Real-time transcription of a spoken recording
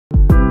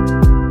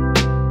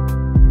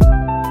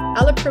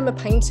Prima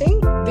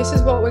painting, this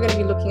is what we're going to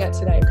be looking at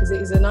today, because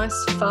it is a nice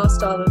fast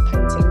style of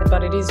painting,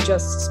 but it's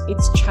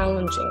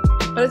challenging.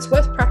 But it's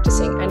worth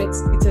practicing, and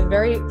it's a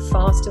very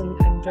fast and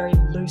very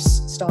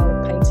loose style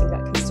of painting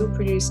that can still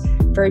produce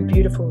very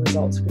beautiful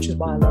results, which is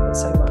why I love it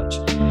so much.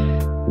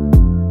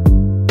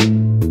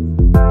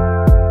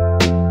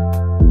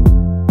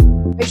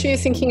 Make sure you're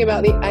thinking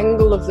about the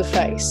angle of the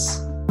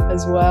face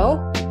as well.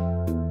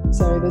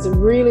 So there's a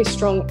really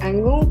strong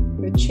angle,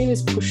 the chin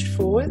is pushed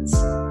forwards.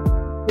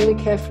 Really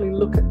carefully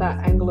look at that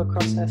angle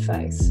across her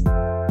face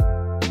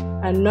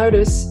and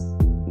notice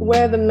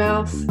where the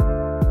mouth,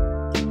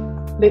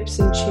 lips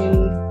and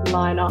chin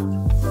line up.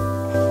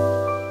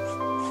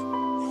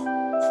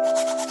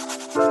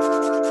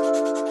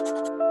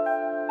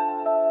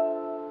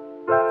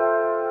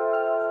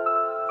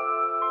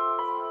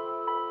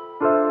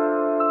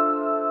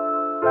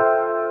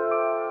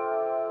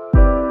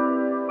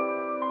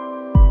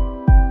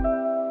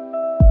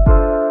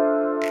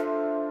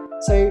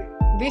 So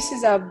this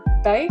is our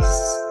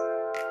base,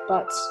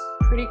 but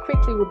pretty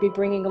quickly we'll be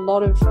bringing a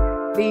lot of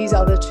these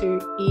other two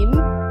in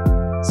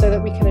so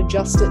that we can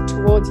adjust it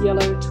towards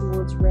yellow,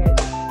 towards red.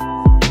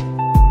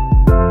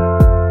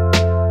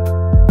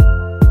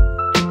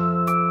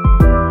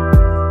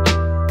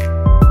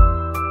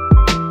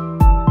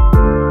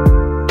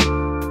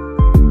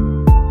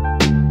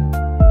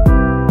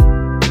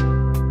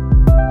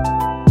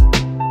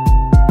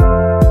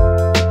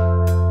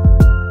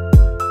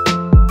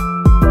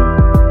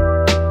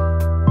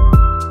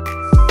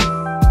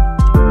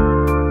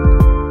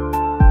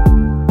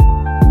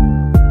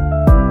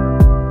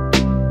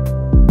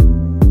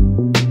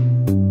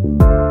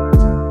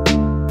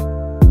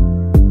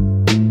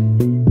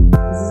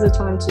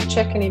 Time to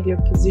check any of your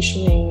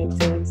positioning and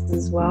things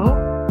as well.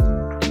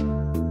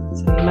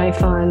 So you may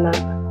find that,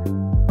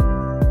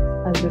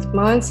 as with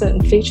mine,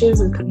 certain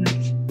features have kind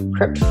of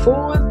crept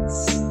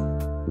forwards.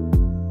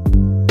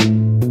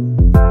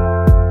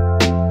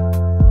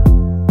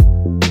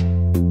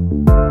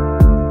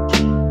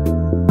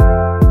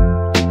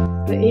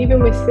 But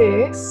even with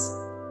this,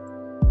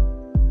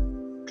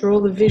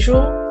 draw the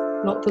visual,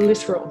 not the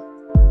literal.